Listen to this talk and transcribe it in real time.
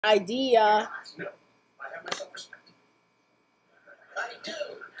idea. No, I have my self-respect. I do.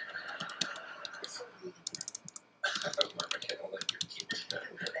 Mark, I can't let you keep it.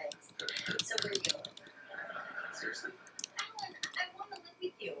 Thanks. So where are you going? Seriously? Alan, I want to live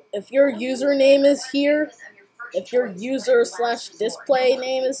with you. If your username is here, if your user/display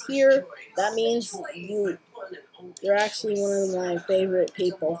name is here, that means you're actually one of my favorite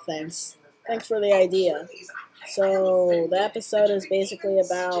people. Thanks for the idea. So the episode is basically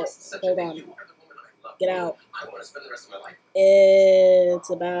about, hold on, get out. It's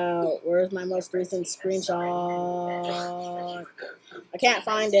about, where's my most recent screenshot? I can't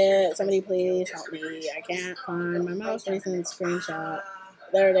find it. Somebody please help me. I can't find my most recent screenshot.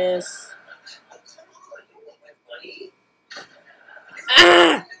 There it is.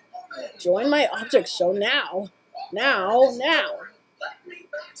 Ah! Join my object show now. Now.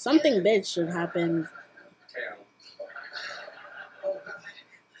 Something big should happen.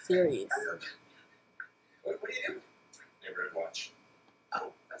 Series. What do you do? Neighborhood watch.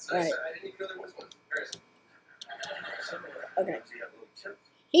 Oh, that's nice. Right. I didn't even know there was one. Where is it? Okay.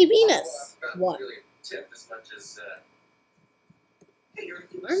 Hey, Venus. What?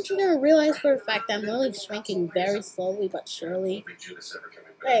 Aren't you gonna realize for a fact that I'm really shrinking very slowly but surely?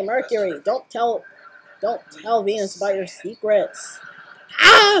 Hey, Mercury, don't tell Venus about your secrets.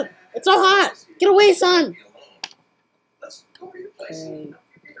 Ah! It's so hot! Get away, son! Okay.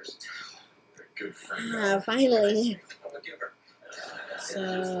 Ah, finally. So,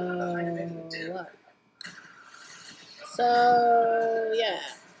 what? So, yeah.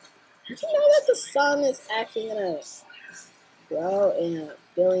 Did you know that the sun is actually gonna grow in a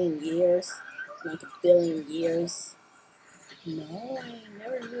billion years? Like a billion years? No, I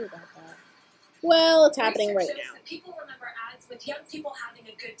never knew about that. Well, it's happening right now. People remember ads with young people having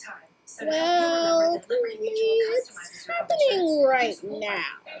a good time. So Well, it's happening right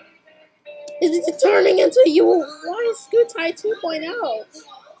now. It's turning into UI Scootai 2.0.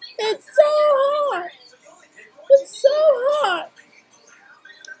 It's so hot. It's so hot.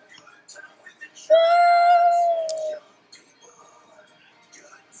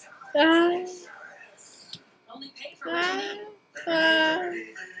 Only pay for what you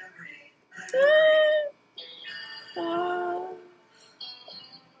need.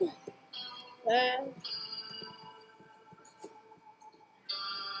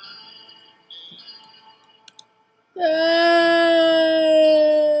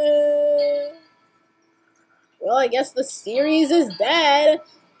 Well, I guess the series is dead.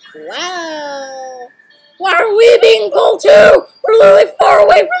 Wow. Why are we being pulled to? We're literally far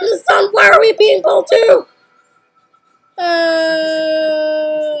away from the sun. Why are we being pulled to?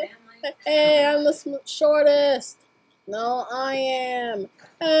 Hey, I'm the shortest. No, I am.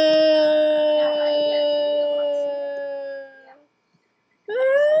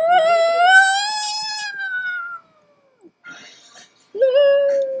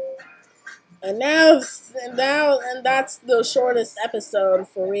 And that's the shortest episode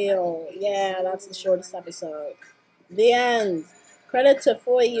for real. Yeah, that's the shortest episode. The end. Credit to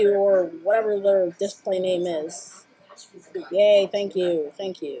Foyu or whatever their display name is. Yay, thank you.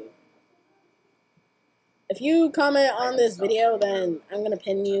 If you comment on this video, then I'm gonna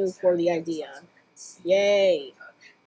pin you for the idea. Yay.